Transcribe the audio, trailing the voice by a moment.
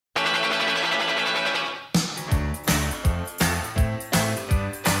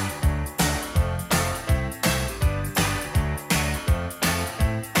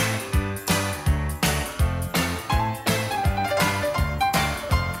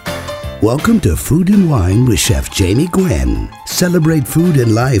Welcome to Food and Wine with Chef Jamie Gwen. Celebrate food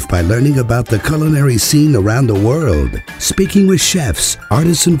and life by learning about the culinary scene around the world. Speaking with chefs,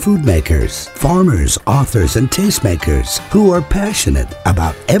 artisan food makers, farmers, authors, and tastemakers who are passionate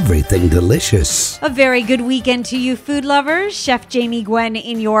about everything delicious. A very good weekend to you, food lovers. Chef Jamie Gwen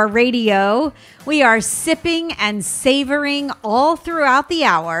in your radio. We are sipping and savoring all throughout the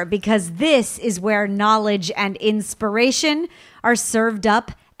hour because this is where knowledge and inspiration are served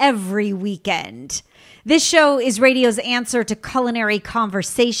up every weekend. This show is radio's answer to culinary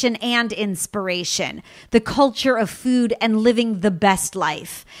conversation and inspiration, the culture of food and living the best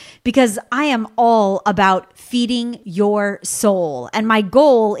life. Because I am all about feeding your soul, and my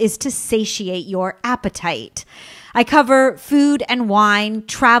goal is to satiate your appetite. I cover food and wine,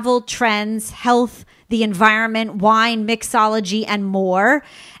 travel, trends, health, the environment, wine, mixology, and more.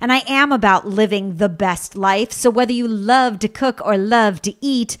 And I am about living the best life. So whether you love to cook or love to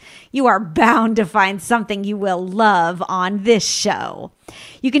eat, you are bound to find something you will love on this show.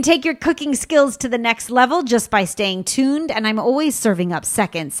 You can take your cooking skills to the next level just by staying tuned. And I'm always serving up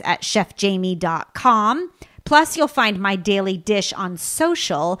seconds at chefjamie.com. Plus, you'll find my daily dish on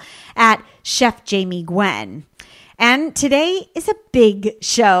social at Chef Jamie Gwen. And today is a big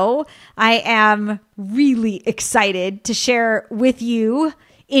show. I am really excited to share with you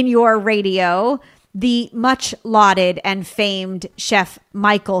in your radio the much lauded and famed chef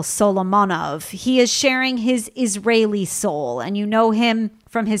Michael Solomonov. He is sharing his Israeli soul, and you know him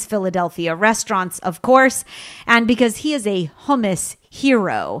from his Philadelphia restaurants, of course, and because he is a hummus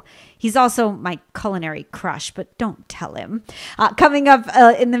hero. He's also my culinary crush, but don't tell him. Coming up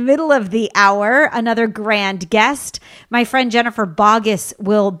in the middle of the hour, another grand guest. My friend Jennifer Boggess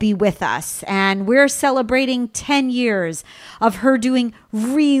will be with us, and we're celebrating 10 years of her doing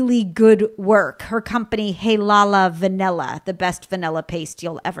really good work. Her company, Hey Lala Vanilla, the best vanilla paste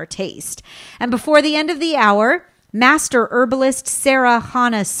you'll ever taste. And before the end of the hour, master herbalist Sarah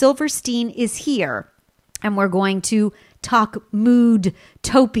Hannah Silverstein is here, and we're going to talk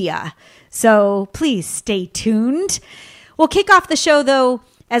Moodtopia. So please stay tuned. We'll kick off the show, though,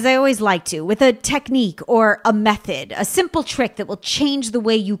 as I always like to, with a technique or a method, a simple trick that will change the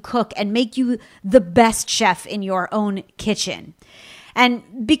way you cook and make you the best chef in your own kitchen.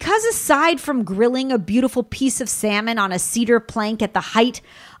 And because aside from grilling a beautiful piece of salmon on a cedar plank at the height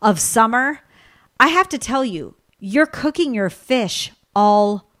of summer, I have to tell you, you're cooking your fish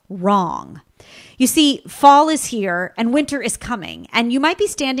all wrong. You see, fall is here and winter is coming, and you might be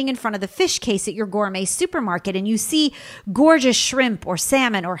standing in front of the fish case at your gourmet supermarket and you see gorgeous shrimp or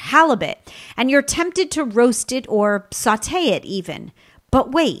salmon or halibut, and you're tempted to roast it or saute it even.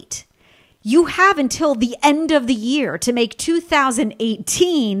 But wait, you have until the end of the year to make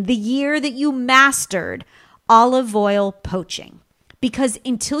 2018 the year that you mastered olive oil poaching. Because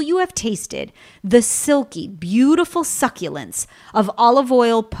until you have tasted the silky, beautiful succulence of olive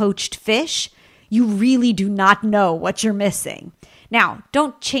oil poached fish, you really do not know what you're missing. Now,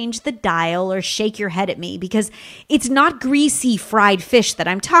 don't change the dial or shake your head at me because it's not greasy fried fish that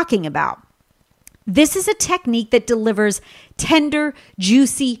I'm talking about. This is a technique that delivers tender,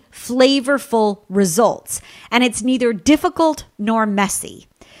 juicy, flavorful results, and it's neither difficult nor messy.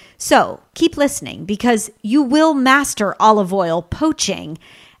 So keep listening because you will master olive oil poaching,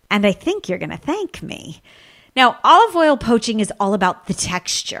 and I think you're going to thank me. Now, olive oil poaching is all about the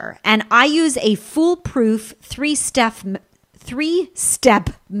texture, and I use a foolproof three-step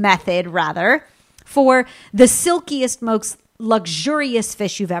method for the silkiest, most luxurious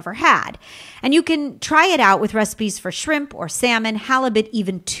fish you've ever had. And you can try it out with recipes for shrimp or salmon, halibut,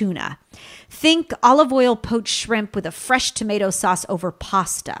 even tuna. Think olive oil poached shrimp with a fresh tomato sauce over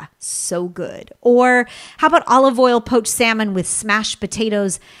pasta. So good. Or how about olive oil poached salmon with smashed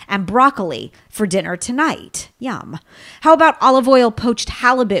potatoes and broccoli for dinner tonight? Yum. How about olive oil poached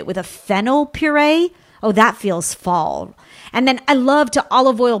halibut with a fennel puree? Oh, that feels fall. And then I love to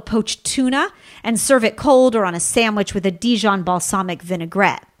olive oil poach tuna and serve it cold or on a sandwich with a Dijon balsamic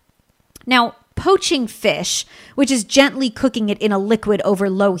vinaigrette. Now, poaching fish, which is gently cooking it in a liquid over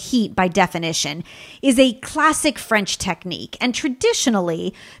low heat by definition, is a classic French technique. And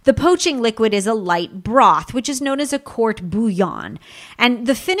traditionally, the poaching liquid is a light broth, which is known as a court bouillon. And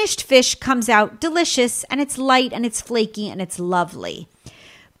the finished fish comes out delicious, and it's light, and it's flaky, and it's lovely.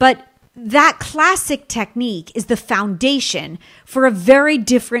 But that classic technique is the foundation for a very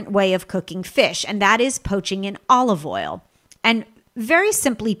different way of cooking fish, and that is poaching in olive oil. And very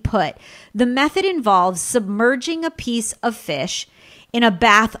simply put, the method involves submerging a piece of fish in a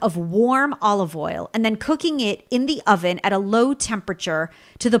bath of warm olive oil and then cooking it in the oven at a low temperature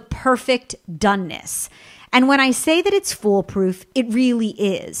to the perfect doneness. And when I say that it's foolproof, it really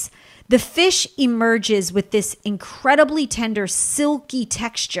is. The fish emerges with this incredibly tender, silky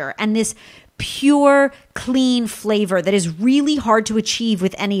texture and this pure, clean flavor that is really hard to achieve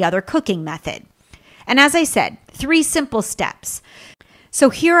with any other cooking method. And as I said, 3 simple steps. So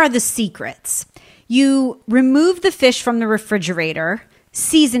here are the secrets. You remove the fish from the refrigerator,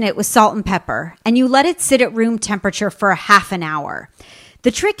 season it with salt and pepper, and you let it sit at room temperature for a half an hour.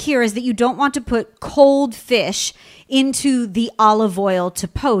 The trick here is that you don't want to put cold fish into the olive oil to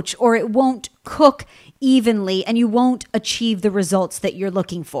poach, or it won't cook evenly and you won't achieve the results that you're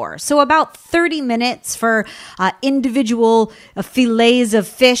looking for. So about 30 minutes for individual fillets of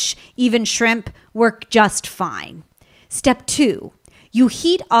fish, even shrimp, work just fine. Step 2. You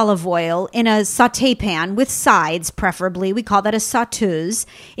heat olive oil in a sauté pan with sides, preferably. We call that a sauteuse,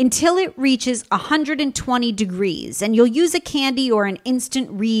 until it reaches 120 degrees. And you'll use a candy or an instant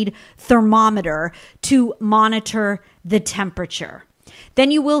read thermometer to monitor the temperature. Then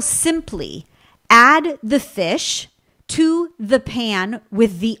you will simply add the fish to the pan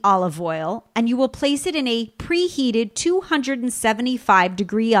with the olive oil, and you will place it in a preheated 275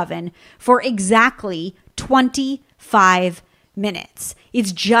 degree oven for exactly 25 minutes.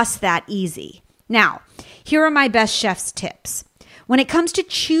 It's just that easy. Now, here are my best chef's tips. When it comes to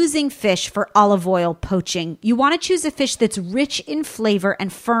choosing fish for olive oil poaching, you want to choose a fish that's rich in flavor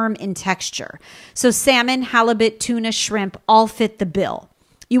and firm in texture. So salmon, halibut, tuna, shrimp all fit the bill.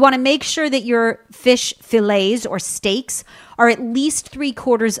 You want to make sure that your fish fillets or steaks are at least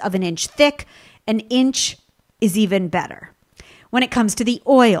 3/4 of an inch thick. An inch is even better. When it comes to the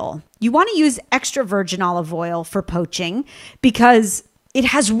oil, you want to use extra virgin olive oil for poaching because it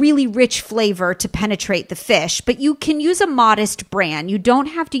has really rich flavor to penetrate the fish, but you can use a modest brand. You don't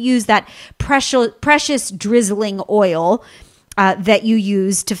have to use that precious drizzling oil that you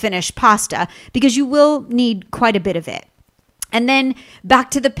use to finish pasta because you will need quite a bit of it. And then back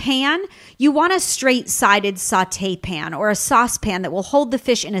to the pan, you want a straight-sided sauté pan or a saucepan that will hold the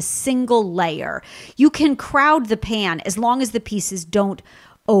fish in a single layer. You can crowd the pan as long as the pieces don't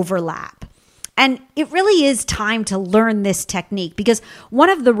overlap. And it really is time to learn this technique because one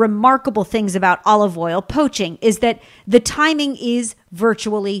of the remarkable things about olive oil poaching is that the timing is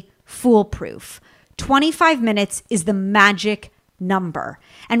virtually foolproof. 25 minutes is the magic number.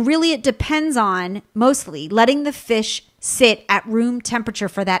 And really it depends on mostly letting the fish sit at room temperature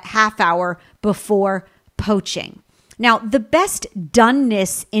for that half hour before poaching. Now, the best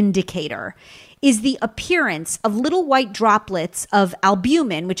doneness indicator is the appearance of little white droplets of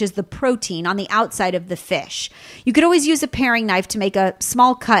albumin, which is the protein on the outside of the fish. You could always use a paring knife to make a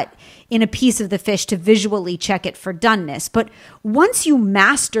small cut in a piece of the fish to visually check it for doneness. But once you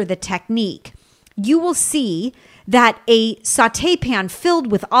master the technique, you will see that a sauté pan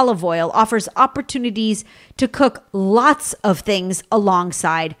filled with olive oil offers opportunities to cook lots of things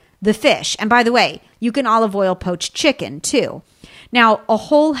alongside the fish. And by the way, you can olive oil poach chicken too. Now, a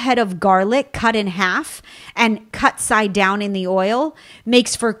whole head of garlic cut in half and cut side down in the oil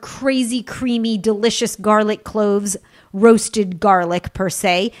makes for crazy, creamy, delicious garlic cloves, roasted garlic per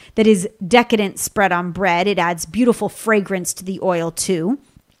se, that is decadent spread on bread. It adds beautiful fragrance to the oil too.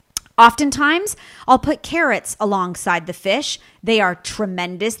 Oftentimes, I'll put carrots alongside the fish. They are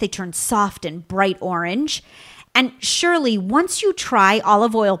tremendous. They turn soft and bright orange. And surely, once you try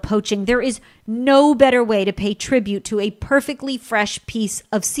olive oil poaching, there is no better way to pay tribute to a perfectly fresh piece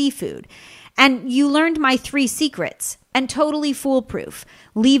of seafood. And you learned my 3 secrets, and totally foolproof.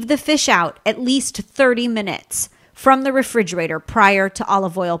 Leave the fish out at least 30 minutes from the refrigerator prior to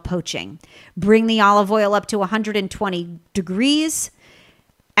olive oil poaching. Bring the olive oil up to 120 degrees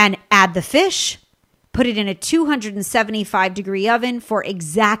and add the fish. Put it in a 275 degree oven for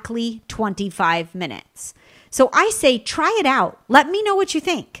exactly 25 minutes. So I say, try it out. Let me know what you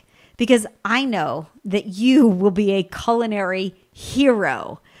think, because I know that you will be a culinary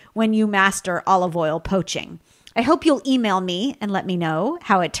hero when you master olive oil poaching. I hope you'll email me and let me know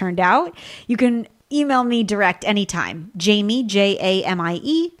how it turned out. You can email me direct anytime. Jamie, Jamie,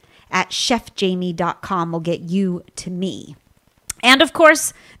 at chefjamie.com will get you to me. And of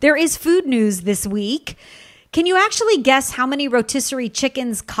course, there is food news this week. Can you actually guess how many rotisserie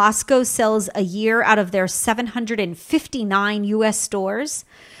chickens Costco sells a year out of their 759 U.S. stores?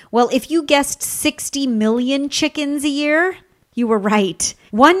 Well, if you guessed 60 million chickens a year, you were right.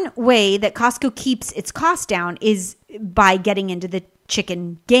 One way that Costco keeps its costs down is by getting into the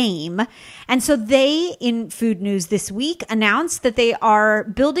chicken game. And so they, in food news this week, announced that they are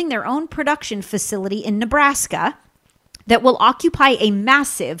building their own production facility in Nebraska that will occupy a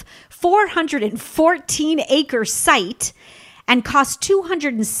massive 414-acre site and cost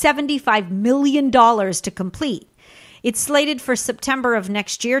 $275 million to complete. It's slated for September of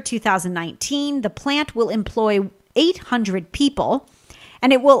next year, 2019. The plant will employ 800 people,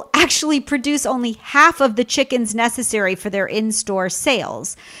 and it will actually produce only half of the chickens necessary for their in-store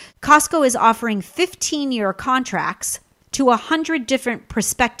sales. Costco is offering 15-year contracts to 100 different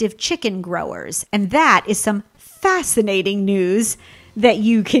prospective chicken growers, and that is some fascinating news that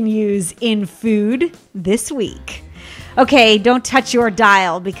you can use in food this week. Okay, don't touch your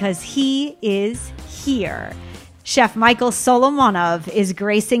dial because he is here. Chef Michael Solomonov is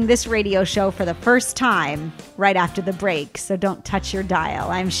gracing this radio show for the first time right after the break, so don't touch your dial.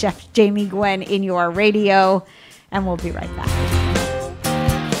 I'm Chef Jamie Gwen in your radio, and we'll be right back.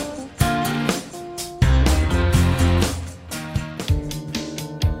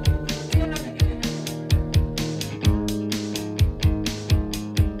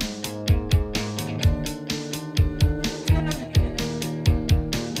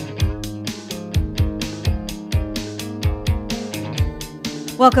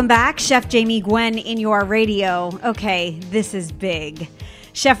 Welcome back, Chef Jamie Gwen in your radio. Okay, this is big.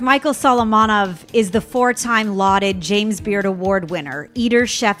 Chef Michael Solomonov is the 4-time lauded James Beard Award winner, Eater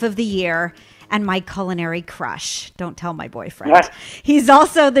Chef of the Year, and my culinary crush. Don't tell my boyfriend. What? He's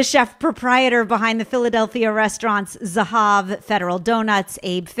also the chef proprietor behind the Philadelphia restaurants Zahav, Federal Donuts,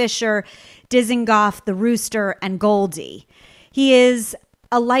 Abe Fisher, Dizengoff, The Rooster, and Goldie. He is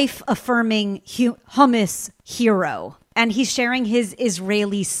a life-affirming hummus hero, and he's sharing his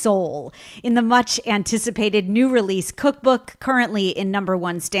Israeli soul in the much-anticipated new release cookbook, currently in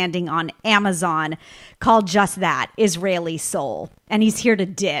 #1 standing on Amazon, called just that, Israeli Soul. And he's here to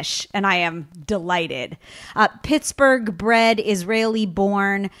dish, and I am delighted. Pittsburgh-bred,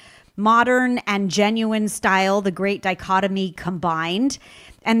 Israeli-born, modern and genuine style, the great dichotomy combined.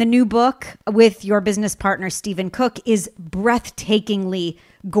 And the new book with your business partner, Stephen Cook, is breathtakingly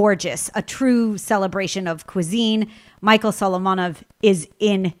gorgeous, a true celebration of cuisine. Michael Solomonov is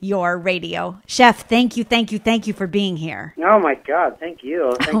in your radio. Chef, thank you for being here. Oh, my God, thank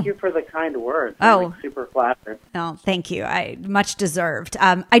you. Thank you for the kind words. I'm like super flattered. No, thank you. Much deserved.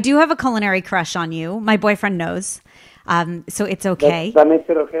 I do have a culinary crush on you. My boyfriend knows. So it's okay. That makes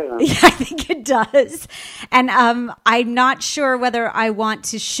it okay, then. Yeah, I think it does. And I'm not sure whether I want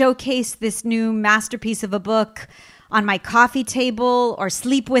to showcase this new masterpiece of a book on my coffee table or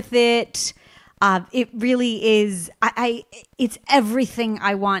sleep with it. It really is. It's everything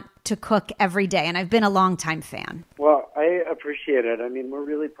I want to cook every day, and I've been a longtime fan. Well, I appreciate it. I mean, we're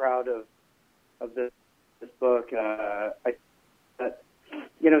really proud of this book.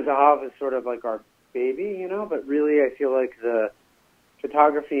 Zahav is sort of like our baby, but really I feel like the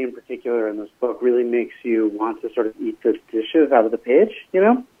photography in particular in this book really makes you want to sort of eat the dishes out of the page,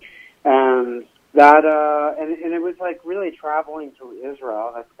 and that and it was like really traveling through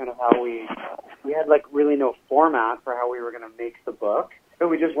Israel. That's kind of how we had like really no format for how we were going to make the book. So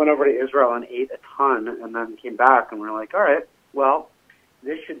we just went over to Israel and ate a ton, and then came back and we're like, all right, well,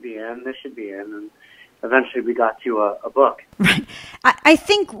 this should be in, and eventually we got to a book. Right. I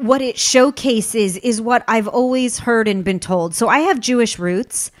think what it showcases is what I've always heard and been told. So I have Jewish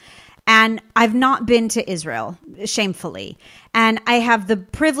roots, and I've not been to Israel, shamefully. And I have the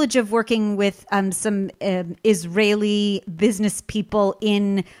privilege of working with some Israeli business people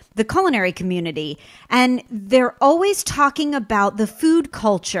in the culinary community. And they're always talking about the food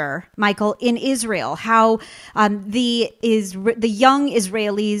culture, Michael, in Israel, how the young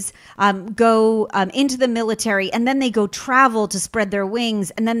Israelis go into the military, and then they go travel to spread their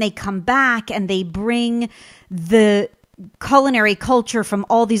wings, and then they come back and they bring the culinary culture from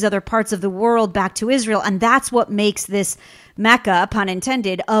all these other parts of the world back to Israel. And that's what makes this Mecca, pun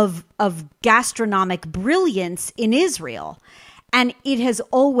intended, of gastronomic brilliance in Israel. And it has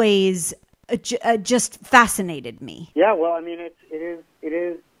always just fascinated me. Yeah, well, I mean, it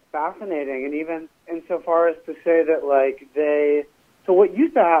is fascinating. And even insofar as to say that, like, so what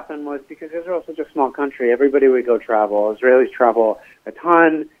used to happen was, because Israel is such a small country, everybody would go travel. Israelis travel a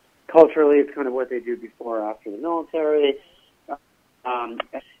ton. Culturally, it's kind of what they do before or after the military.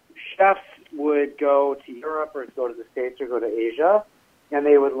 Chefs would go to Europe or go to the States or go to Asia, and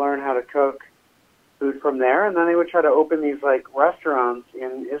they would learn how to cook food from there, and then they would try to open these like restaurants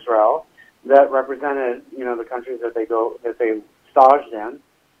in Israel that represented, the countries that they staged in.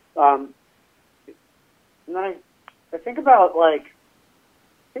 And then I think about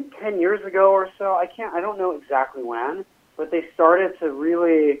 10 years ago or so. I don't know exactly when, but they started to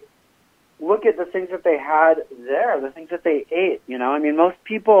really look at the things that they had there, the things that they ate. I mean, most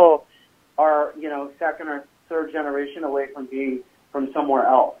people are, second or third generation away from being from somewhere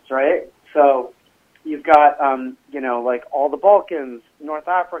else, right? So you've got, like all the Balkans, North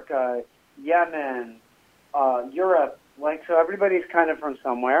Africa, Yemen, Europe. Like, so everybody's kind of from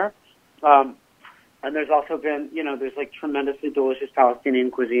somewhere. And there's also been, there's like tremendously delicious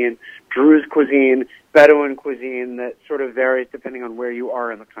Palestinian cuisine, Druze cuisine, Bedouin cuisine that sort of varies depending on where you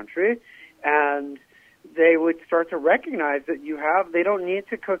are in the country. And they would start to recognize that they don't need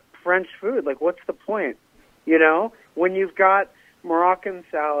to cook French food. Like, what's the point? When you've got Moroccan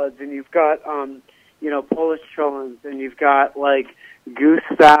salads and you've got, Polish cholents and you've got like goose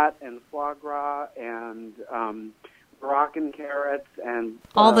fat and foie gras and, Moroccan carrots and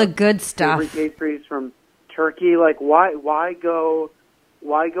all the good stuff. Pastries from Turkey. Like, why go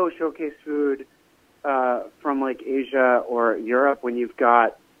showcase food from like Asia or Europe when you've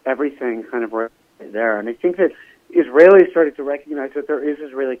got everything kind of right there? And I think that Israelis started to recognize that there is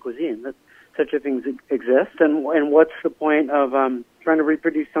Israeli cuisine, that such a thing exists, and what's the point of trying to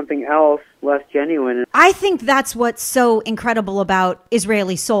reproduce something else less genuine? I think that's what's so incredible about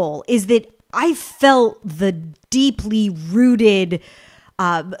Israeli Soul is that I felt the deeply rooted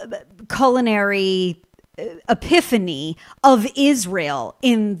culinary epiphany of Israel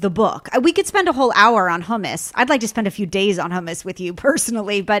in the book. We could spend a whole hour on hummus. I'd like to spend a few days on hummus with you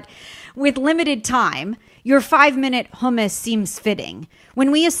personally, but with limited time, your 5-minute hummus seems fitting.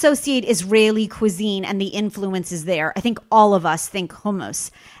 When we associate Israeli cuisine and the influences there, I think all of us think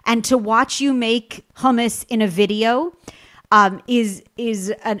hummus. And to watch you make hummus in a video is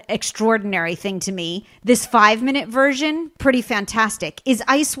an extraordinary thing to me. This 5-minute version, pretty fantastic. Is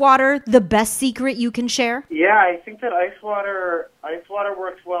ice water the best secret you can share? Yeah, I think that ice water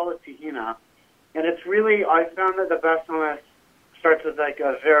works well with tahina, and it's really, I found that the best hummus starts with like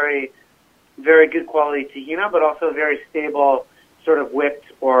a very, very good quality tahina, but also very stable, sort of whipped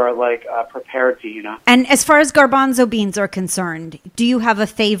or like prepared tahina. And as far as garbanzo beans are concerned, do you have a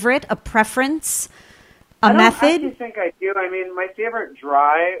favorite, a preference? I method? I actually think I do. I mean, my favorite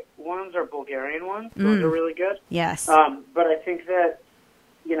dry ones are Bulgarian ones. Those are really good. Yes. But I think that,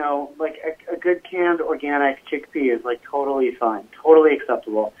 like a good canned organic chickpea is like totally fine, totally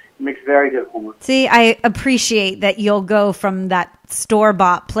acceptable. It makes very good hummus. See, I appreciate that you'll go from that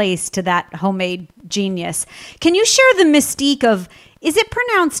store-bought place to that homemade genius. Can you share the mystique of, is it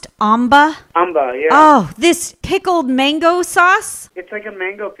pronounced amba? Amba, yeah. Oh, this pickled mango sauce? It's like a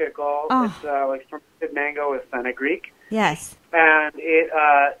mango pickle. Oh. It's like fermented mango with fenugreek. Yes. And it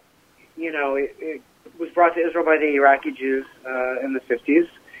was brought to Israel by the Iraqi Jews in the 50s.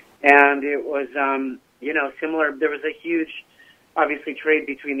 And it was, similar. There was a huge, obviously, trade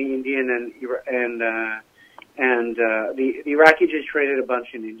between the Indian and the Iraqi Jews traded a bunch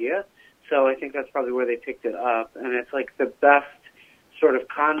in India. So I think that's probably where they picked it up. And it's like the best sort of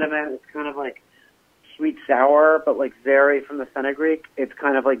condiment. It's kind of like sweet sour, but like very from the fenugreek. It's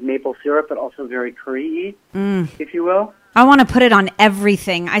kind of like maple syrup, but also very curry-y, if you will. I want to put it on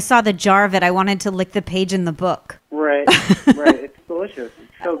everything. I saw the jar of it. I wanted to lick the page in the book. Right, right. It's delicious.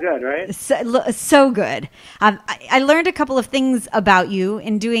 It's so good, right? So good. I learned a couple of things about you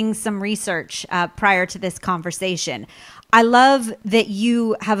in doing some research prior to this conversation. I love that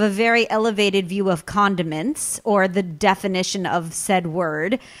you have a very elevated view of condiments, or the definition of said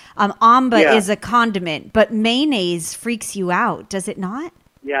word. Amba is a condiment, but mayonnaise freaks you out, does it not?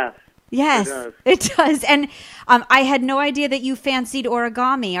 Yes. Yes, it does. And I had no idea that you fancied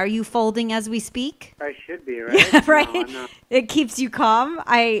origami. Are you folding as we speak? I should be, right? Right? No. It keeps you calm.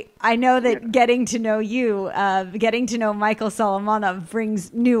 I know that getting to know you, getting to know Michael Solomonov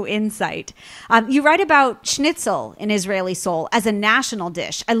brings new insight. You write about schnitzel in Israeli Soul as a national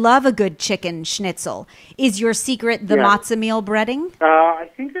dish. I love a good chicken schnitzel. Is your secret the matzah meal breading? I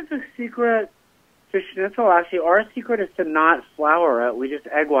think that the secret to schnitzel, actually, our secret is to not flour it. We just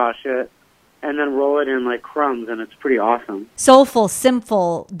egg wash it and then roll it in like crumbs, and it's pretty awesome. Soulful,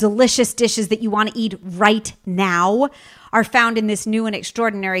 simple, delicious dishes that you want to eat right now are found in this new and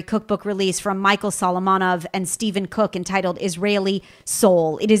extraordinary cookbook release from Michael Solomonov and Stephen Cook entitled Israeli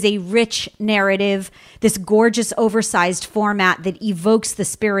Soul. It is a rich narrative, this gorgeous oversized format that evokes the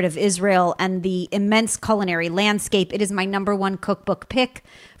spirit of Israel and the immense culinary landscape. It is my #1 cookbook pick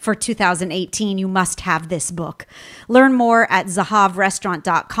for 2018. You must have this book. Learn more at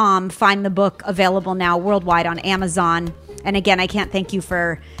zahavrestaurant.com. Find the book available now worldwide on Amazon. And again, I can't thank you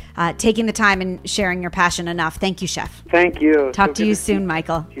for taking the time and sharing your passion enough. Thank you, Chef. Thank you. Talk to you soon,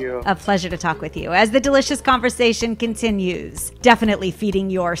 Michael. A pleasure to talk with you. As the delicious conversation continues, definitely feeding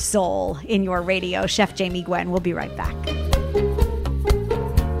your soul in your radio. Chef Jamie Gwen. We'll be right back.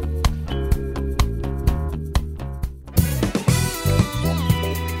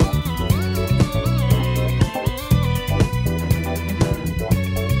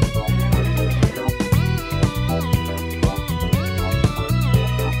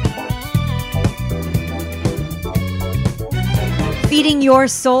 Feeding your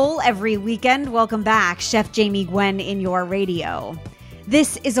soul every weekend. Welcome back, Chef Jamie Gwen in your radio.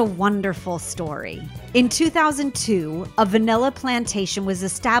 This is a wonderful story. In 2002, a vanilla plantation was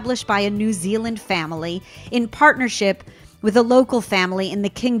established by a New Zealand family in partnership with a local family in the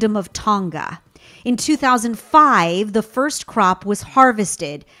Kingdom of Tonga. In 2005, the first crop was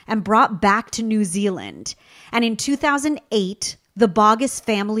harvested and brought back to New Zealand. And in 2008, the Boggess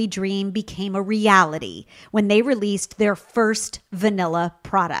family dream became a reality when they released their first vanilla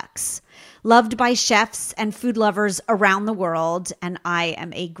products. Loved by chefs and food lovers around the world, and I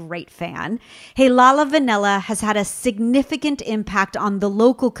am a great fan, Heilala Vanilla has had a significant impact on the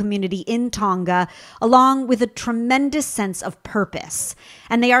local community in Tonga, along with a tremendous sense of purpose.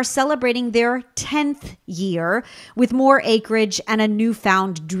 And they are celebrating their 10th year with more acreage and a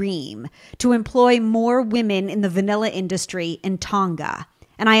newfound dream to employ more women in the vanilla industry in Tonga.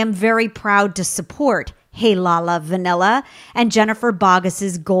 And I am very proud to support Heilala Vanilla and Jennifer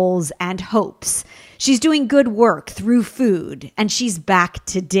Boggess's goals and hopes. She's doing good work through food, and she's back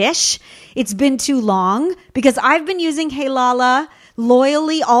to dish. It's been too long because I've been using Heilala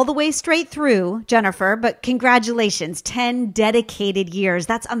loyally all the way straight through, Jennifer, but congratulations, 10 dedicated years.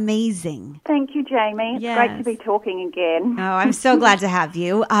 That's amazing. Thank you, Jamie. It's great to be talking again. Oh, I'm so glad to have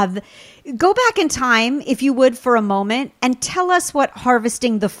you. Go back in time, if you would, for a moment, and tell us what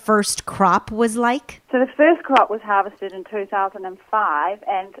harvesting the first crop was like. So the first crop was harvested in 2005,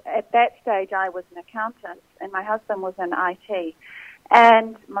 and at that stage I was an accountant, and my husband was in IT.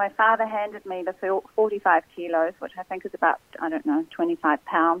 And my father handed me the 45 kilos, which I think is about, 25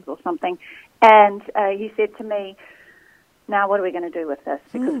 pounds or something. And he said to me, now what are we going to do with this?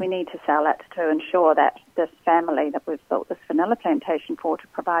 Because we need to sell it to ensure that this family that we've built this vanilla plantation for to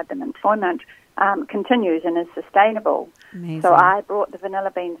provide them employment continues and is sustainable. Amazing. So I brought the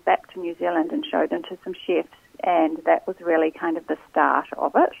vanilla beans back to New Zealand and showed them to some chefs, and that was really kind of the start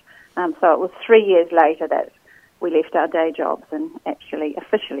of it. So it was 3 years later that we left our day jobs and actually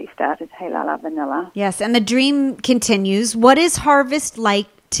officially started Heilala Vanilla. Yes, and the dream continues. What is harvest like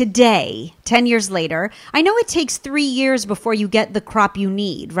today, 10 years later? I know it takes 3 years before you get the crop you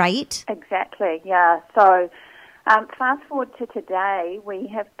need, right? Exactly, yeah. So fast forward to today, we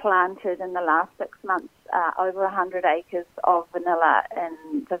have planted in the last 6 months over 100 acres of vanilla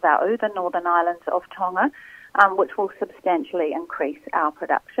in the Vau, the northern islands of Tonga, which will substantially increase our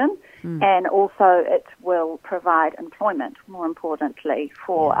production. And also it will provide employment, more importantly,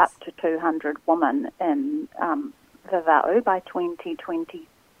 for up to 200 women in the Vau by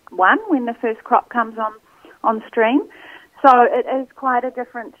 2021 when the first crop comes on stream. So it is quite a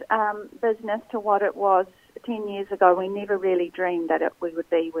different business to what it was 10 years ago. We never really dreamed that we would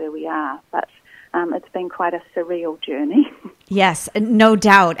be where we are, but it's been quite a surreal journey. Yes, no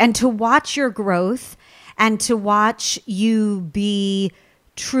doubt. And to watch your growth and to watch you be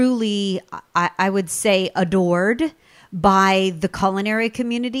truly, I would say, adored by the culinary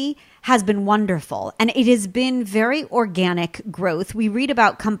community has been wonderful. And it has been very organic growth. We read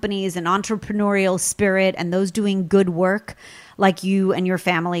about companies and entrepreneurial spirit and those doing good work like you and your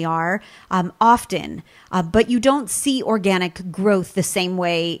family are often, but you don't see organic growth the same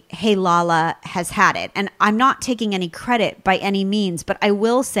way Heilala has had it. And I'm not taking any credit by any means, but I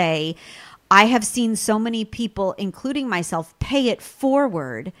will say I have seen so many people, including myself, pay it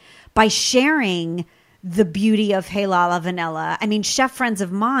forward by sharing the beauty of Heilala Vanilla. I mean, chef friends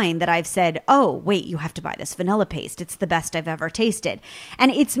of mine that I've said, oh, wait, you have to buy this vanilla paste. It's the best I've ever tasted. And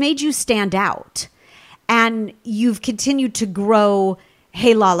it's made you stand out. And you've continued to grow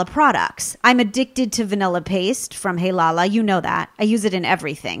Heilala products. I'm addicted to vanilla paste from Heilala. You know that. I use it in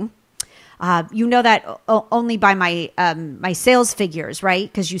everything. You know that only by my my sales figures, right?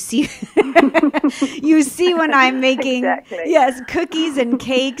 Because you see, you see when I'm making cookies and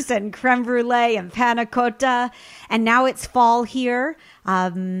cakes and creme brulee and panna cotta, and now it's fall here,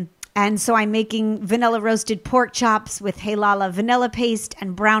 and so I'm making vanilla roasted pork chops with Heilala vanilla paste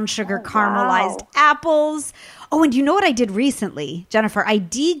and brown sugar caramelized apples. Oh, and you know what I did recently, Jennifer? I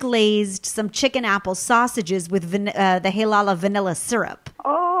deglazed some chicken apple sausages with the Heilala vanilla syrup.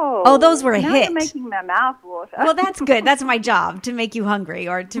 Oh, those were a hit. You're making my mouth water. Well, that's good. That's my job, to make you hungry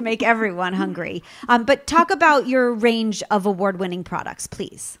or to make everyone hungry. But talk about your range of award-winning products,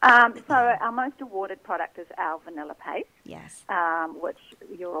 please. So our most awarded product is our vanilla paste. Yes. Which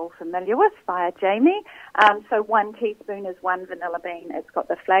you're all familiar with via Jamie. So 1 teaspoon is 1 vanilla bean. It's got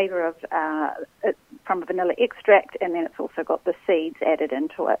the flavour of from vanilla extract, and then it's also got the seeds added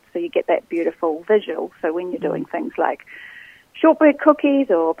into it. So you get that beautiful visual. So when you're doing things like shortbread cookies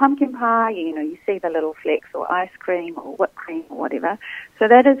or pumpkin pie, you see the little flecks, or ice cream or whipped cream or whatever. So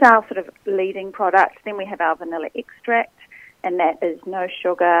that is our sort of leading product. Then we have our vanilla extract, and that is no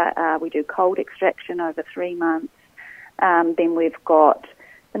sugar. We do cold extraction over 3 months. Then we've got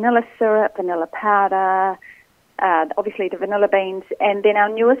vanilla syrup, vanilla powder, obviously the vanilla beans, and then our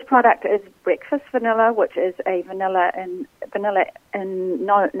newest product is breakfast vanilla, which is a vanilla and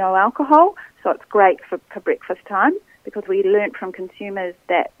no alcohol. So it's great for breakfast time, because we learnt from consumers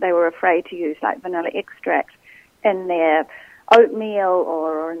that they were afraid to use like vanilla extract in their oatmeal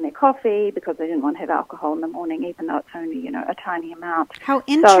or in their coffee because they didn't want to have alcohol in the morning, even though it's only a tiny amount. How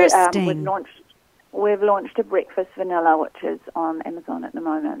interesting! So we've launched a breakfast vanilla, which is on Amazon at the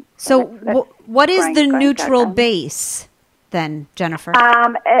moment. So what is the neutral base then, Jennifer?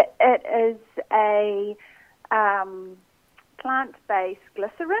 It is a plant-based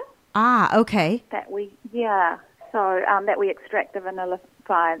glycerin. Ah, okay. That we extract the vanilla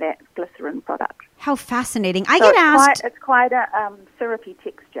via that glycerin product. How fascinating! I get asked. It's quite a syrupy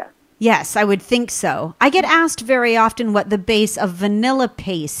texture. Yes, I would think so. I get asked very often what the base of vanilla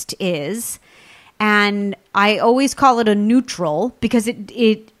paste is. And I always call it a neutral because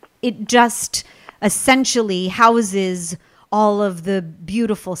it just essentially houses all of the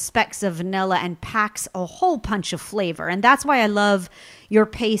beautiful specks of vanilla and packs a whole punch of flavor. And that's why I love your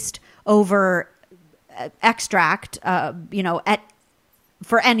paste over extract,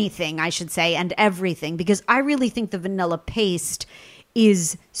 for anything, I should say, and everything, because I really think the vanilla paste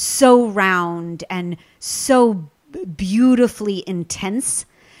is so round and so beautifully intense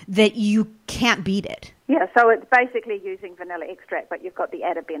that you can't beat it. Yeah, so it's basically using vanilla extract, but you've got the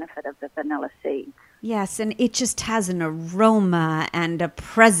added benefit of the vanilla seeds. Yes, and it just has an aroma and a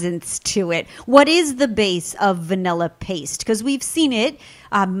presence to it. What is the base of vanilla paste? Because we've seen it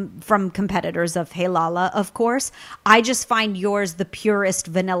from competitors of Hey Lala, of course. I just find yours the purest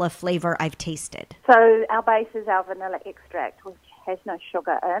vanilla flavor I've tasted. So our base is our vanilla extract, which has no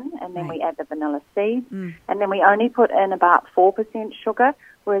sugar in, and then we add the vanilla seeds, and then we only put in about 4% sugar,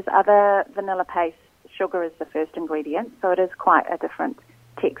 whereas other vanilla paste, sugar is the first ingredient, so it is quite a different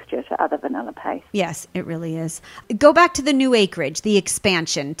texture to other vanilla paste. Yes, it really is. Go back to the new acreage, the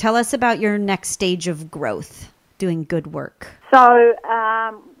expansion. Tell us about your next stage of growth, doing good work. So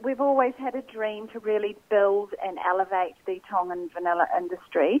we've always had a dream to really build and elevate the Tongan vanilla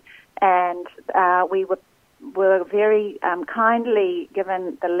industry, and we were very kindly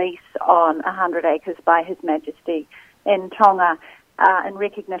given the lease on 100 acres by His Majesty in Tonga, in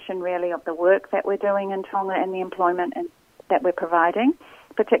recognition really of the work that we're doing in Tonga and the employment that we're providing,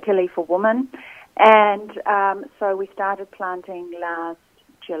 particularly for women. And so we started planting last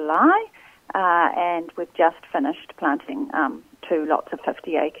July, and we've just finished planting 2 lots of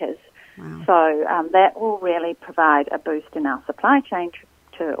 50 acres. Wow. So that will really provide a boost in our supply chain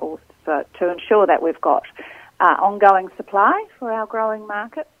to ensure that we've got ongoing supply for our growing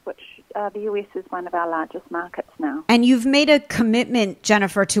markets, which the US is one of our largest markets now. And you've made a commitment,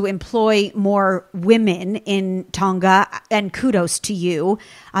 Jennifer, to employ more women in Tonga, and kudos to you.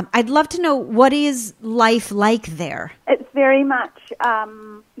 I'd love to know, what is life like there? It's very much,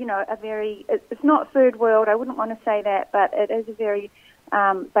 it's not third world, I wouldn't want to say that, but it is a very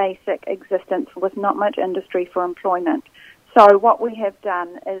basic existence with not much industry for employment. So what we have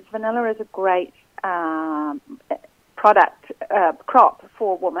done is vanilla is a great crop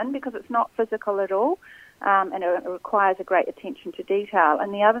for women because it's not physical at all, and it requires a great attention to detail.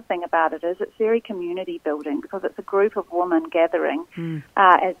 And the other thing about it is it's very community building because it's a group of women gathering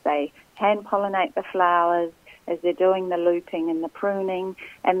as they hand pollinate the flowers, as they're doing the looping and the pruning,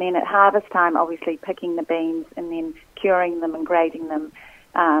 and then at harvest time obviously picking the beans and then curing them and grading them.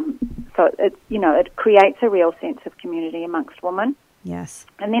 So it creates a real sense of community amongst women. Yes.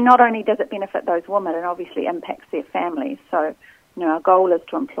 And then not only does it benefit those women, it obviously impacts their families. So, our goal is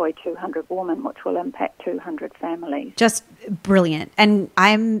to employ 200 women, which will impact 200 families. Just brilliant. And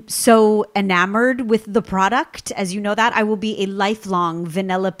I'm so enamored with the product. As you know that, I will be a lifelong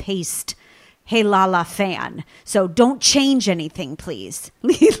vanilla paste Hey Lala fan. So don't change anything, please.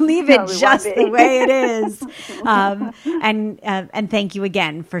 Leave it just the way it is. And thank you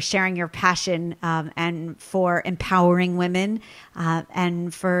again for sharing your passion and for empowering women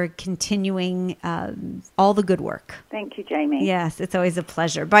and for continuing all the good work. Thank you, Jamie. Yes, it's always a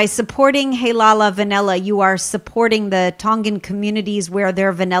pleasure. By supporting Hey Lala Vanilla, you are supporting the Tongan communities where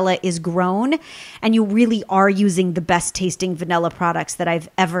their vanilla is grown, and you really are using the best tasting vanilla products that I've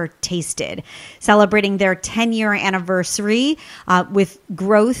ever tasted. Celebrating their 10-year anniversary with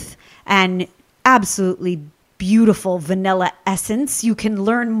growth and absolutely beautiful vanilla essence. You can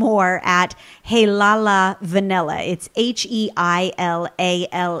learn more at Hey Lala Vanilla. It's HEILALA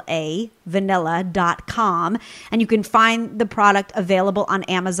vanilla.com, and you can find the product available on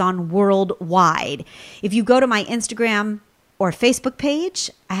Amazon worldwide. If you go to my Instagram or Facebook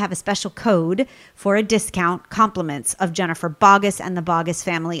page, I have a special code for a discount, compliments of Jennifer Boggess and the Boggess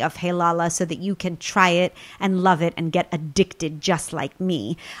family of Hey Lala, so that you can try it and love it and get addicted just like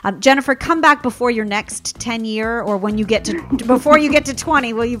me. Jennifer, come back before your next 10-year or when you get to, before you get to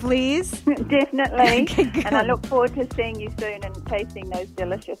 20, will you please? Definitely. Okay, and I look forward to seeing you soon and tasting those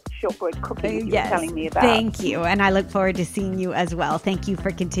delicious shortbread cookies you were telling me about. Thank you. And I look forward to seeing you as well. Thank you for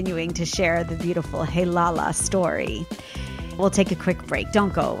continuing to share the beautiful Hey Lala story. We'll take a quick break.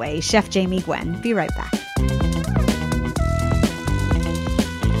 Don't go away. Chef Jamie Gwen. Be right back.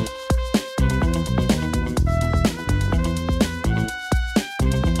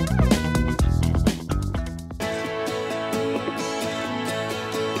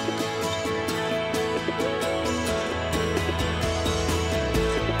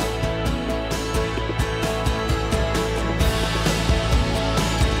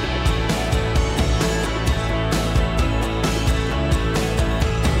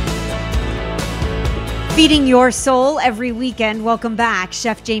 Feeding your soul every weekend. Welcome back.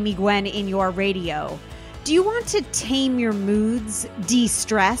 Chef Jamie Gwen in your radio. Do you want to tame your moods,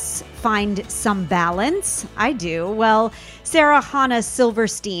 de-stress, find some balance? I do. Well, Sarah Hannah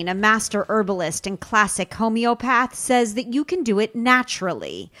Silverstein, a master herbalist and classic homeopath, says that you can do it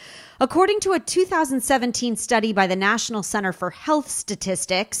naturally. According to a 2017 study by the National Center for Health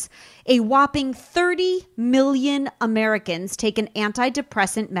Statistics, a whopping 30 million Americans take an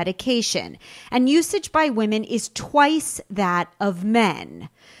antidepressant medication, and usage by women is twice that of men.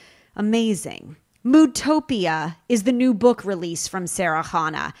 Amazing. Moodtopia is the new book release from Sarah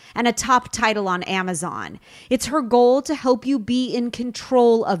Hannah and a top title on Amazon. It's her goal to help you be in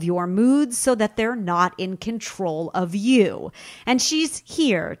control of your moods so that they're not in control of you. And she's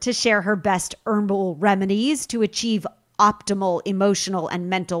here to share her best herbal remedies to achieve optimal emotional and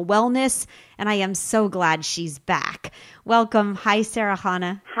mental wellness. And I am so glad she's back. Welcome. Hi, Sarah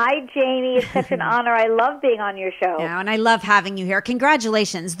Hannah. Hi, Jamie. It's such an honor. I love being on your show. Yeah, and I love having you here.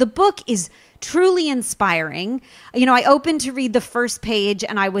 Congratulations. The book is truly inspiring. You know, I opened to read the first page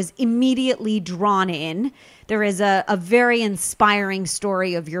and I was immediately drawn in. There is a very inspiring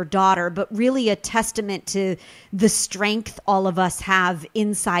story of your daughter, but really a testament to the strength all of us have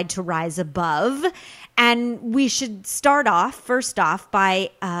inside to rise above. And we should start off, first off,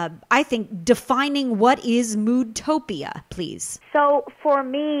 by, I think, defining what is Moodtopia, please. So for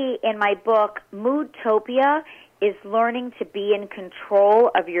me, in my book, Moodtopia is learning to be in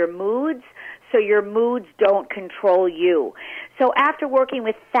control of your moods so your moods don't control you. So after working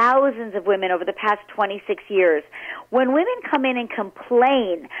with thousands of women over the past 26 years, when women come in and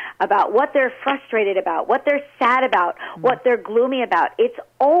complain about what they're frustrated about, what they're sad about, what they're gloomy about, it's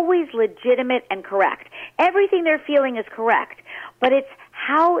always legitimate and correct. Everything they're feeling is correct, but it's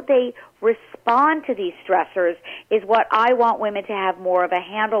how they respond to these stressors is what I want women to have more of a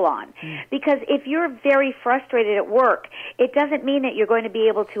handle on. Because if you're very frustrated at work, it doesn't mean that you're going to be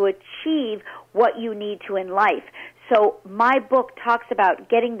able to achieve what you need to in life. So my book talks about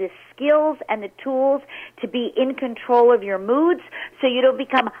getting the skills and the tools to be in control of your moods so you don't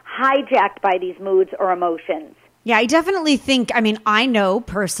become hijacked by these moods or emotions. Yeah, I definitely think, I mean, I know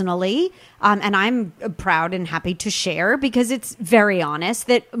personally, and I'm proud and happy to share because it's very honest,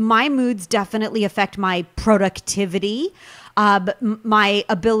 that my moods definitely affect my productivity, my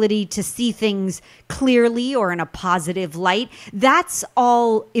ability to see things clearly or in a positive light. That's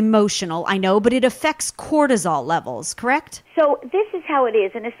all emotional, I know, but it affects cortisol levels, correct? So this is how it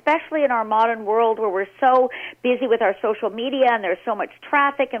is, and especially in our modern world where we're so busy with our social media and there's so much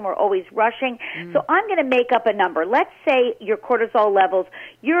traffic and we're always rushing. So I'm going to make up a number. Let's say your cortisol levels,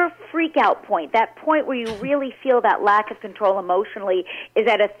 your freak out point, that point where you really feel that lack of control emotionally, is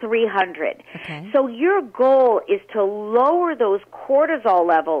at a 300. Okay. So your goal is to lower those cortisol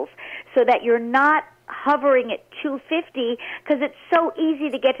levels so that you're not hovering at 250, because it's so easy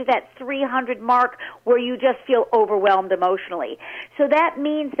to get to that 300 mark where you just feel overwhelmed emotionally. So that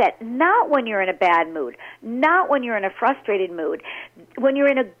means that not when you're in a bad mood, not when you're in a frustrated mood, when you're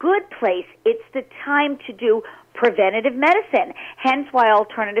in a good place, it's the time to do preventative medicine, hence why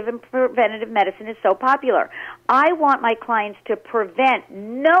alternative and preventative medicine is so popular. I want my clients to prevent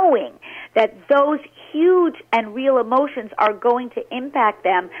knowing that those huge and real emotions are going to impact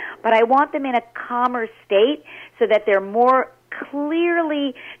them, but I want them in a calmer state so that they're more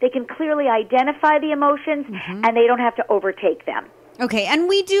clearly, they can clearly identify the emotions and they don't have to overtake them. Okay, and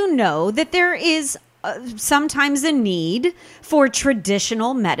we do know that there is sometimes a need for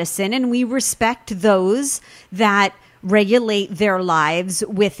traditional medicine, and we respect those that regulate their lives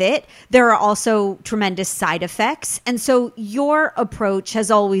with it. There are also tremendous side effects. And so your approach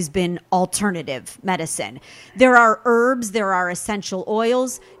has always been alternative medicine. There are herbs, there are essential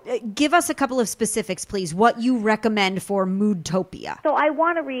oils. Give us a couple of specifics, please, what you recommend for Moodtopia. So I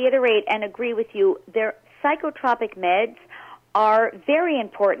want to reiterate and agree with you. Their psychotropic meds are very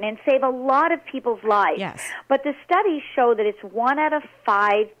important and save a lot of people's lives. Yes. But the studies show that it's 1 out of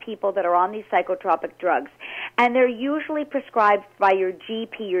 5 people that are on these psychotropic drugs, and they're usually prescribed by your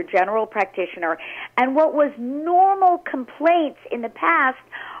GP, your general practitioner. And what was normal complaints in the past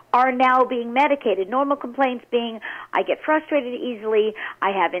are now being medicated. Normal complaints being, I get frustrated easily,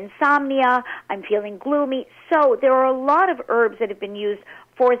 I have insomnia, I'm feeling gloomy. So there are a lot of herbs that have been used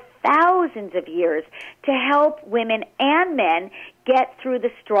for thousands of years to help women and men get through the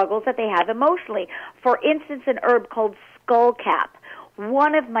struggles that they have emotionally. For instance, an herb called skullcap,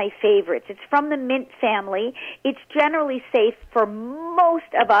 one of my favorites. It's from the mint family. It's generally safe for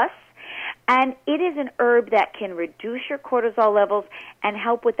most of us. And it is an herb that can reduce your cortisol levels and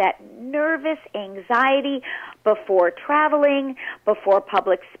help with that nervous anxiety before traveling, before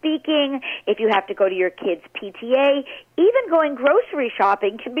public speaking, if you have to go to your kids' PTA. Even going grocery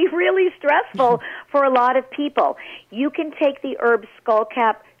shopping can be really stressful for a lot of people. You can take the herb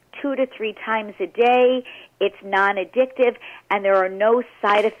skullcap 2 to 3 times a day. It's non-addictive, and there are no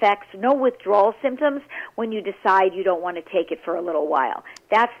side effects, no withdrawal symptoms when you decide you don't want to take it for a little while.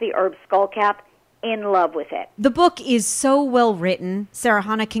 That's the herb skullcap. In love with it. The book is so well written. Sarah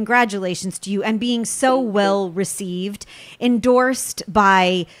Hannah, congratulations to you, and being so well received, endorsed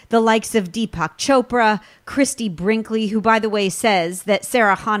by the likes of Deepak Chopra, Christy Brinkley, who, by the way, says that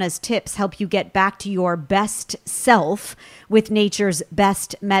Sarah Hannah's tips help you get back to your best self with nature's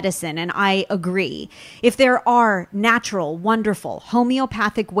best medicine. And I agree. If there are natural, wonderful,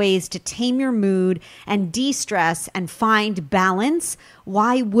 homeopathic ways to tame your mood and de-stress and find balance,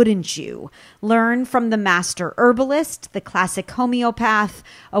 why wouldn't you? Learn from the master herbalist, the classic homeopath,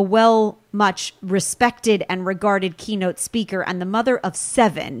 a much respected and regarded keynote speaker, and the mother of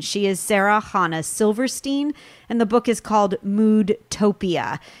 7. She is Sarah Hannah Silverstein, and the book is called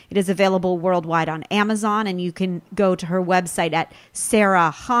Moodtopia. It is available worldwide on Amazon, and you can go to her website at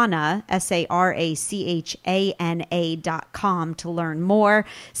sarahhana, SARACHANA.com to learn more.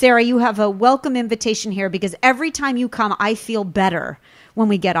 Sarah, you have a welcome invitation here because every time you come, I feel better when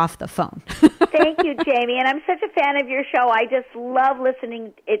we get off the phone. Thank you, Jamie. And I'm such a fan of your show. I just love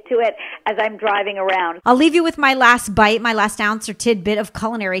listening to it as I'm driving around. I'll leave you with my last bite, my last ounce or tidbit of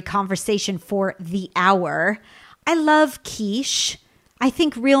culinary conversation for the hour. I love quiche. I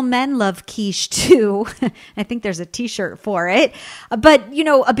think real men love quiche too. I think there's a t-shirt for it. But, you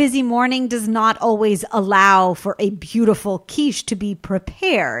know, a busy morning does not always allow for a beautiful quiche to be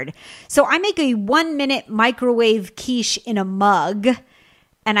prepared. So I make a 1-minute microwave quiche in a mug,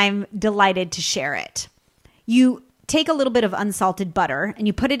 and I'm delighted to share it. You take a little bit of unsalted butter and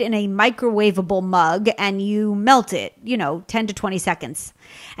you put it in a microwavable mug and you melt it, 10 to 20 seconds.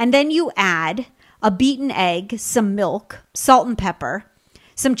 And then you add a beaten egg, some milk, salt and pepper,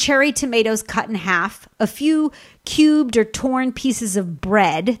 some cherry tomatoes cut in half, a few cubed or torn pieces of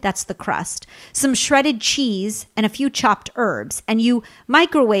bread, that's the crust, some shredded cheese, and a few chopped herbs. And you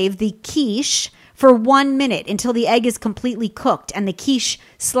microwave the quiche for 1 minute until the egg is completely cooked and the quiche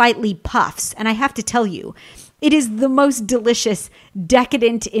slightly puffs. And I have to tell you, it is the most delicious,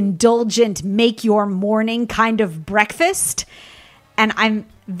 decadent, indulgent, make your morning kind of breakfast. And I'm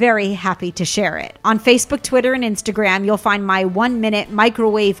very happy to share it. On Facebook, Twitter, and Instagram, you'll find my 1-minute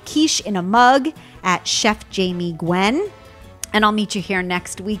microwave quiche in a mug at Chef Jamie Gwen. And I'll meet you here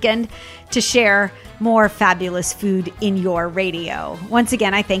next weekend to share more fabulous food in your radio. Once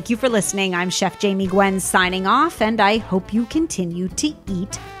again, I thank you for listening. I'm Chef Jamie Gwen signing off, and I hope you continue to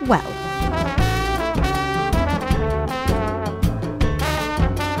eat well.